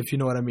posts, if you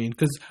know what I mean.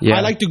 Because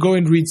I like to go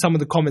and read some of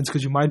the comments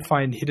because you might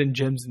find hidden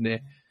gems in there.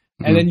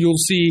 and then you'll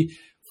see,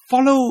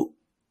 follow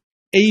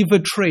Ava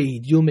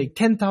Trade, you'll make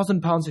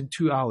 £10,000 in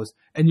 2 hours,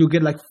 and you'll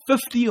get like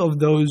 50 of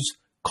those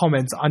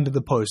comments under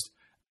the post,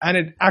 and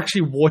it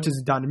actually waters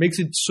it down. It makes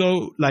it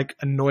so like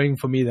annoying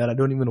for me that I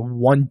don't even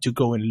want to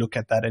go and look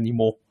at that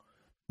anymore.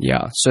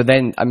 Yeah. So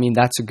then, I mean,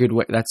 that's a good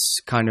way. That's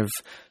kind of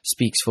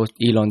speaks for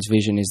Elon's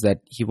vision, is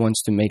that he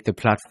wants to make the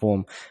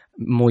platform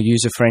more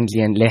user friendly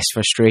and less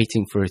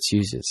frustrating for its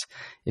users.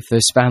 If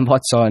those spam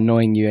bots are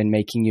annoying you and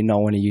making you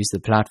not want to use the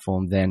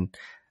platform, then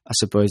I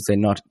suppose they're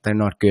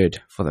not good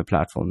for the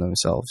platform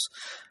themselves.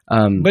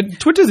 But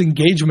Twitter's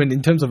engagement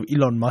in terms of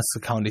Elon Musk's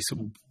account is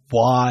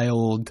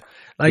wild.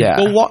 Like,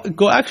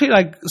 go actually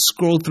like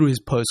scroll through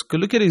his posts. Go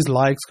look at his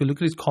likes. Go look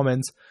at his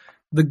comments.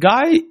 The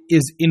guy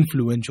is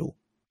influential.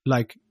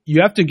 Like,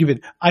 you have to give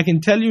it. I can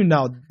tell you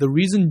now, the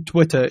reason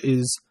Twitter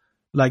is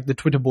like the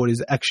Twitter board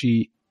is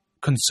actually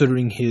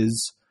considering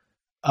his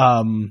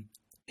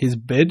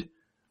bid,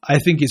 I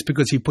think it's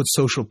because he put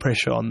social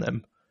pressure on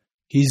them.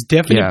 He's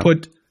definitely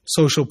put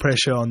social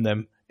pressure on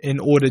them in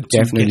order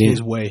to get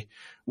his way.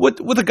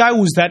 With a guy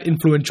who's that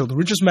influential, the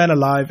richest man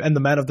alive and the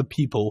man of the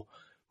people,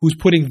 who's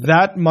putting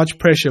that much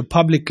pressure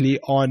publicly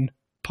on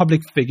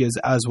public figures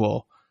as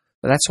well.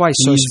 But that's why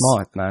he's so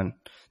smart, man.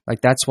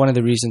 Like, that's one of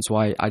the reasons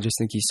why I just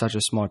think he's such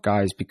a smart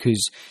guy, is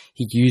because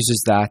he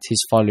uses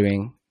his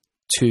following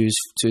to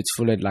its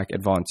full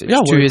advantage.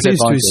 Yeah, to his advantage.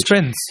 To his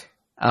strengths.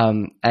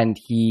 And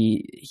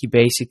he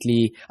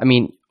basically, I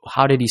mean,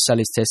 how did he sell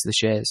his Tesla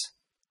shares?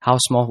 How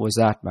smart was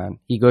that, man?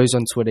 He goes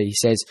on Twitter, he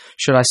says,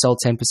 should I sell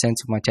 10%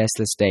 of my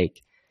Tesla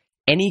stake?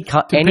 Any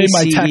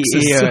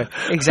CEO,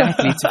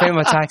 exactly, to pay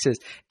my taxes.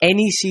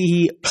 Any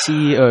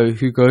CEO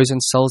who goes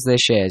and sells their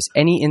shares,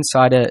 any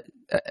insider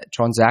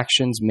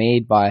transactions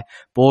made by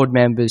board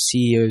members,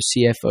 CEOs,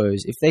 CFOs,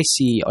 if they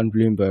see on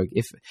Bloomberg,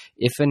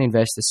 if an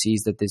investor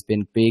sees that there's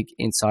been big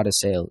insider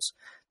sales,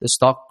 the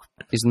stock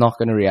is not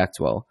going to react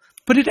well.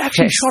 But it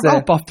actually shot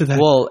up after that.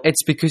 Well,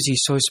 it's because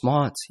he's so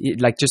smart.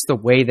 Like, just the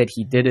way that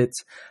he did it.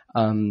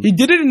 He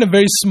did it in a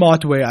very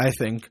smart way, I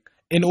think,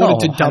 in order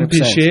to dump 100%.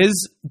 His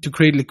shares to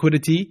create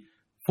liquidity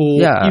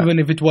for even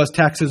if it was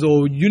taxes,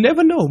 or you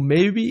never know.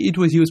 Maybe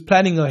he was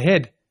planning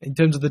ahead in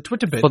terms of the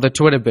Twitter bid. For the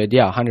Twitter bid,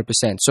 100%.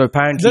 So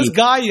apparently... This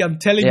guy, I'm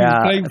telling you,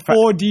 playing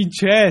 4D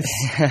chess.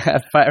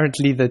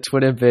 Apparently the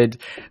Twitter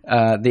bid,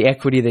 the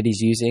equity that he's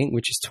using,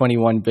 which is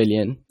 21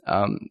 billion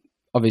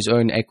of his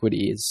own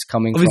equity, is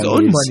coming from... Of his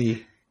own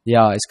money?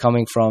 Yeah, it's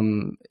coming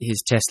from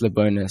his Tesla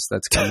bonus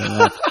that's coming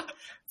up.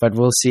 But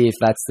we'll see if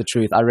that's the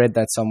truth. I read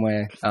that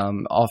somewhere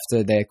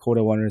after their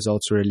quarter one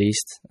results were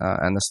released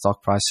and the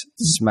stock price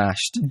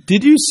smashed.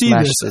 Did you see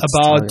this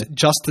about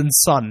Justin's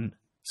son?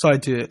 Sorry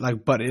to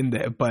butt in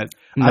there, but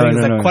I think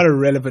it's quite a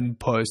relevant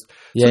post.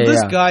 So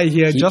this guy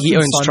here,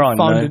 Justin's son, Tron,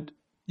 founded.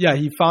 No?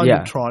 He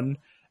founded Tron,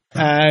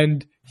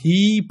 and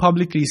he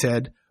publicly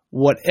said,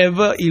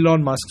 "Whatever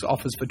Elon Musk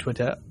offers for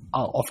Twitter,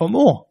 I'll offer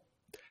more."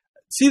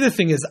 See, the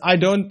thing is, I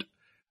don't.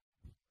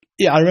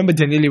 Yeah, I remember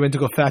Daniele went to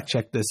go fact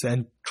check this,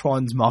 and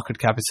Tron's market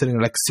cap is sitting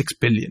at $6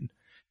 billion.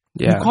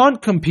 Yeah. You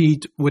can't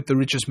compete with the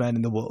richest man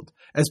in the world,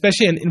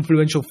 especially an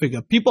influential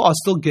figure. People are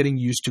still getting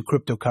used to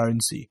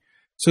cryptocurrency.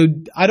 So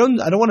I don't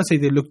want to say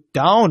they look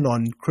down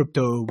on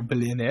crypto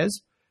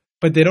billionaires,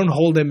 but they don't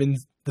hold them in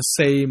the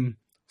same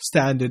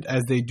standard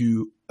as they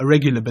do a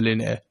regular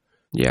billionaire.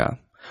 Yeah.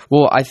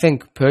 Well, I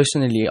think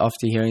personally,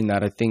 after hearing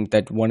that, I think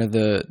that one of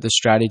the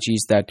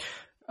strategies that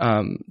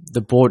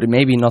the board,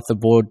 maybe not the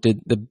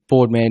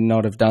board may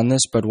not have done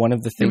this, but one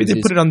of the things maybe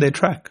they put it on their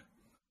track.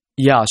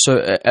 Yeah. So,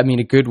 I mean,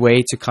 a good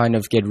way to kind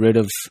of get rid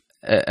of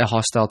a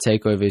hostile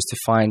takeover is to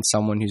find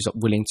someone who's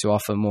willing to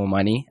offer more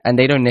money, and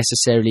they don't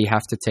necessarily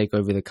have to take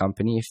over the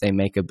company if they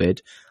make a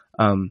bid.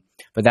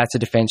 But that's a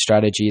defense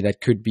strategy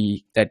that could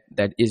be that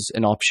is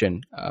an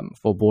option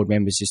for board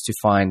members, is to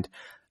find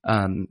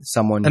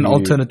someone an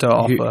alternative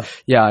offer.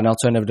 Yeah, an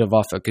alternative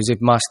offer. Because if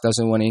Musk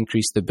doesn't want to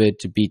increase the bid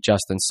to beat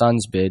Justin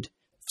Sun's bid,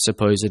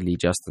 supposedly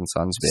Justin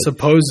Sun's bid,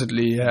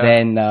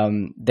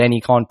 then he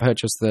can't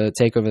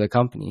take over the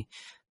company.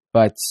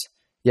 But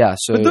yeah,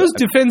 so but those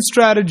defense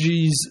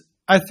strategies,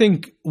 I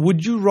think,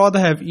 would you rather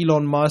have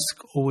Elon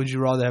Musk or would you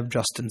rather have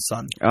Justin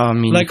Sun? I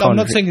mean, I'm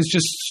not saying it's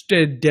just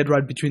dead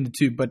right between the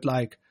two, but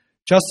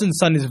Justin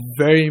Sun is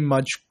very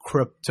much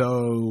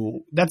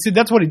crypto. That's it.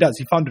 That's what he does.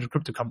 He founded a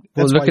crypto company.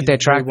 Well, look at their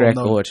track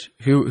record.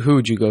 Who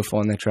would you go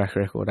for on their track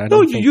record?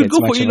 You'd go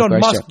for Elon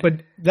Musk,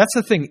 but that's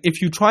the thing.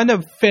 If you're trying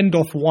to fend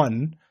off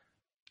one,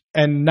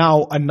 and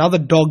now another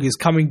dog is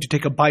coming to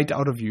take a bite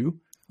out of you,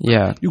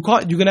 you're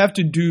gonna have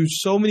to do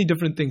so many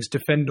different things to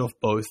fend off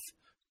both.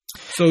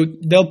 So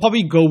they'll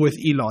probably go with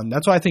Elon.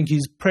 That's why I think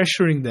he's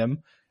pressuring them.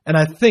 And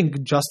I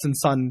think Justin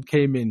Sun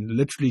came in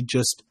literally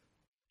just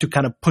to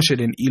kind of push it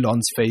in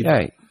Elon's favor.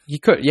 Yeah, he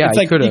could. Yeah,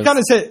 he could have. He kind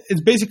of said,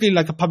 it's basically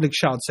like a public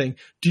shout saying,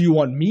 do you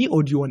want me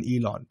or do you want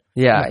Elon?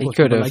 Yeah, he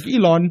could have. Like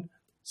Elon.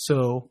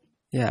 So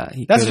yeah,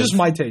 that's just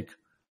my take.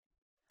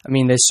 I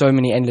mean, there's so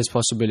many endless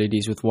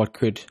possibilities with what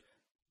could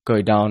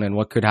go down and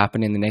what could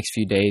happen in the next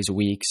few days,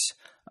 weeks.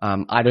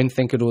 I don't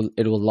think it will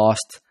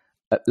last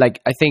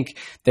I think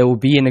there will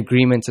be an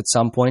agreement at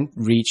some point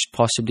reached,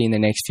 possibly in the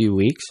next few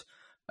weeks.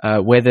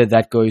 Whether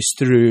that goes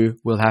through,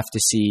 we'll have to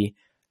see.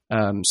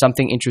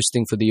 Something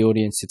interesting for the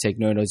audience to take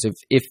note of is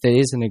if there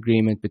is an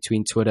agreement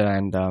between Twitter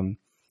and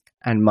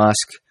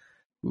Musk.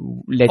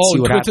 Let's see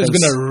what Twitter's happens. Twitter's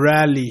going to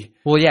rally.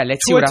 Well, yeah,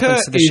 let's see what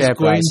happens to the share price.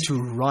 Twitter is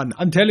going to run.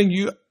 I'm telling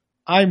you,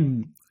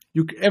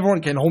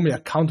 everyone can hold me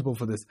accountable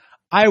for this.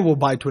 I will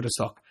buy Twitter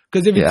stock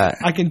because if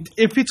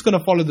it's going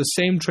to follow the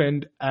same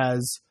trend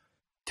as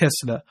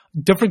Tesla,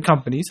 different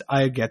companies,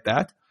 I get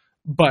that,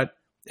 but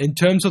in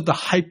terms of the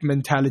hype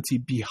mentality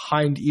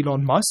behind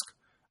Elon Musk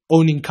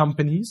owning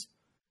companies,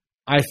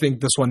 I think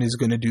this one is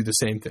going to do the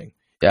same thing.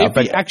 Yeah, if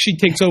he actually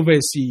takes over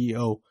as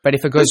CEO. But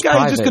if it goes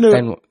private,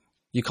 then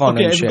you can't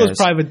own shares. If it goes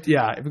private,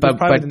 yeah. If it goes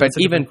private, but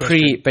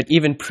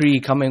even pre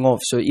coming off,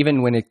 so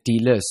even when it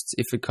delists,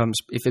 if it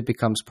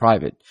becomes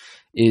private,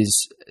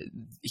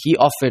 he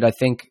offered, I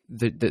think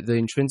the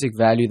intrinsic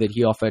value that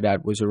he offered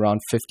at was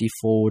around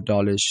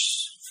 $54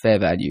 fair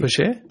value per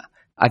share.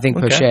 I think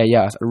per share,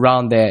 yeah,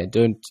 around there.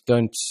 Don't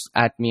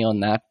at me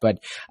on that,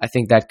 but I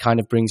think that kind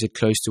of brings it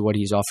close to what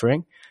he's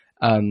offering.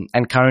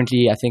 And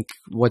currently, I think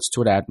what's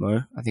Twitter at,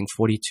 Mo? I think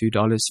 $42,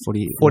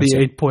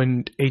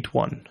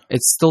 48.81.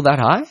 It's still that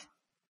high,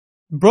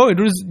 bro. It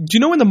was. Do you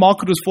know when the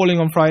market was falling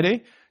on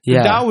Friday? The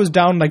Dow was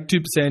down like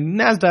 2%,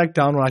 Nasdaq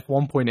down like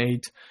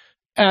 1.8,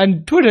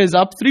 and Twitter is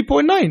up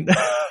 3.9.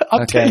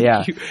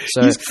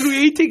 So he's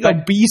creating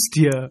a beast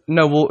here.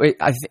 No, well,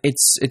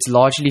 it's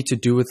largely to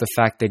do with the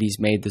fact that he's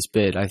made this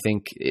bid. I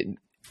think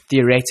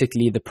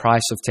theoretically, the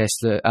price of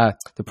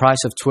the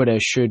price of Twitter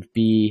should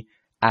be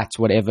at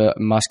whatever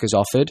Musk has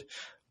offered,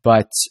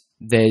 but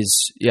there's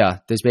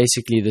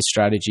basically the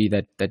strategy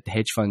that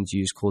hedge funds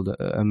use called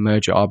a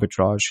merger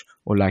arbitrage,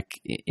 or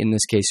like in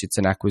this case it's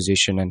an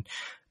acquisition, and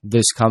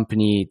this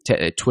company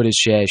Twitter's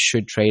shares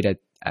should trade at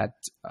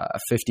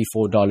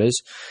 $54,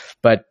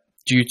 but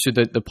due to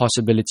the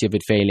possibility of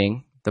it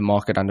failing, the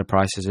market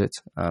underprices it.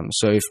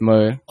 So if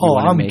Mo,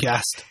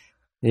 gassed.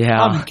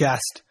 Yeah, I'm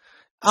gassed.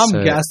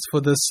 I'm gassed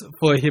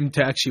for him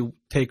to actually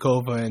take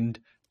over and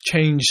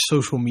change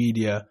social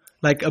media,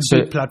 like a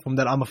big platform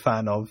that I'm a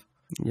fan of,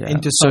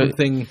 into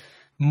something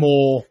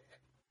more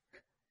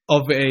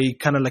of a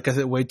kind of like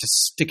a way to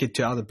stick it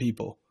to other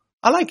people.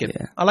 I like it.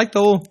 Yeah. I like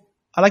the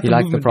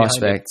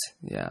prospect.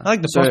 Yeah. I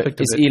like the prospect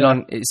of it.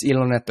 Is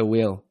Elon at the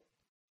wheel?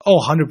 Oh,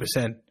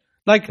 100%.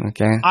 Like,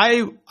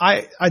 I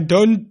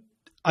don't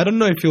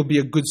know if he'll be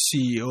a good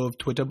CEO of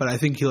Twitter, but I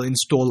think he'll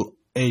install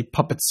a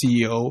puppet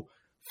CEO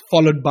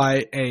followed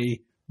by a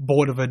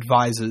board of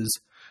advisors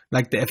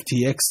like the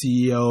FTX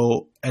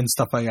CEO and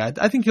stuff like that.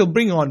 I think he'll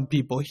bring on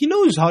people. He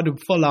knows how to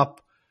fill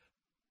up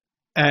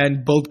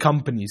and build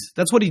companies.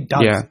 That's what he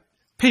does. Yeah.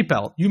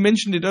 PayPal, you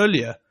mentioned it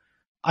earlier.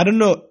 I don't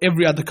know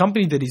every other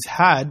company that he's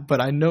had,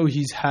 but I know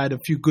he's had a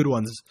few good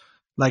ones,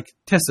 like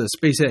Tesla,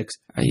 SpaceX.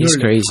 He's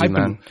crazy,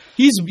 man.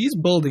 He's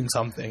building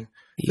something.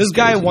 This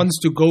guy wants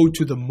to go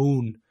to the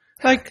moon.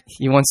 Like,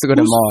 he wants to go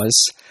to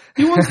Mars.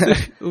 He wants to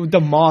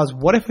the Mars,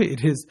 whatever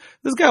it is.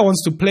 This guy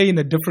wants to play in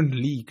a different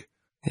league.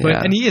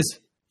 And he is.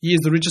 He is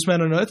the richest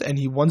man on earth, and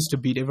he wants to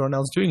beat everyone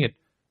else doing it.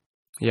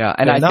 Yeah,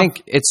 and I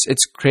think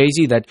it's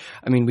crazy that,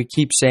 I mean, we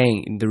keep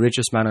saying the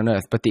richest man on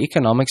earth, but the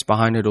economics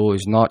behind it all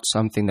is not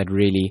something that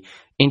really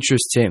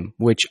interests him,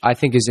 which I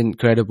think is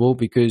incredible,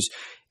 because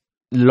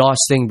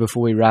last thing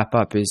before we wrap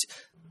up is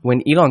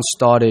when Elon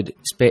started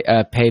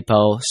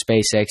PayPal,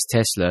 SpaceX,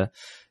 Tesla,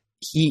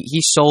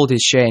 he sold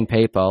his share in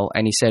PayPal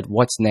and he said,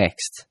 what's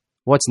next?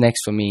 What's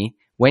next for me?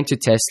 Went to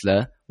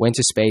Tesla, went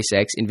to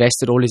SpaceX,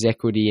 invested all his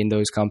equity in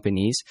those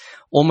companies,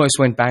 almost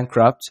went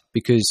bankrupt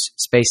because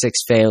SpaceX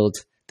failed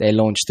their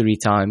launch 3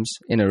 times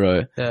in a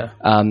row. Yeah.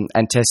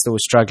 And Tesla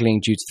was struggling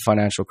due to the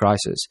financial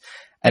crisis.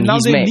 And now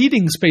they're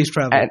leading space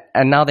travel.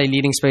 And now they're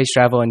leading space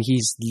travel, and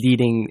he's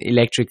leading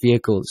electric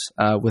vehicles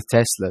with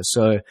Tesla.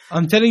 So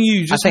I'm telling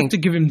you, you just have to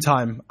give him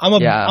time. I'm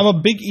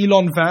a big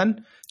Elon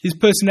fan. His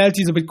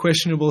personality is a bit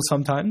questionable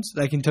sometimes,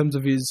 like in terms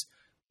of his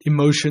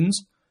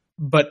emotions.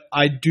 But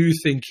I do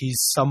think he's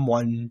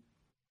someone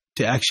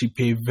to actually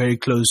pay very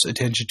close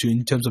attention to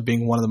in terms of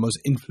being one of the most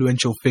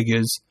influential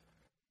figures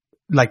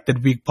like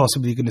that we're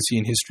possibly going to see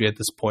in history at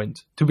this point,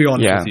 to be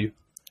honest with you.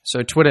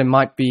 So Twitter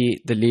might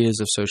be the leaders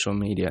of social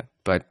media,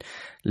 but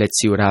let's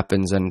see what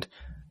happens. And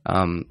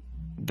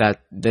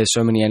that there's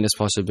so many endless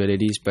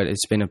possibilities, but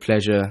it's been a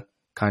pleasure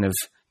kind of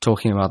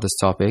talking about this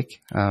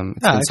topic. I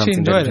actually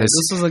enjoyed it.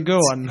 This was a good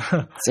one.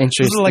 It's interesting.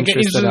 This is like an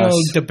internal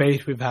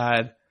debate we've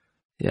had.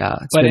 Yeah.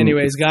 But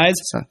anyways, guys,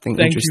 thank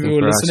you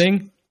for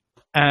listening,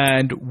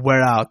 and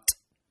we're out.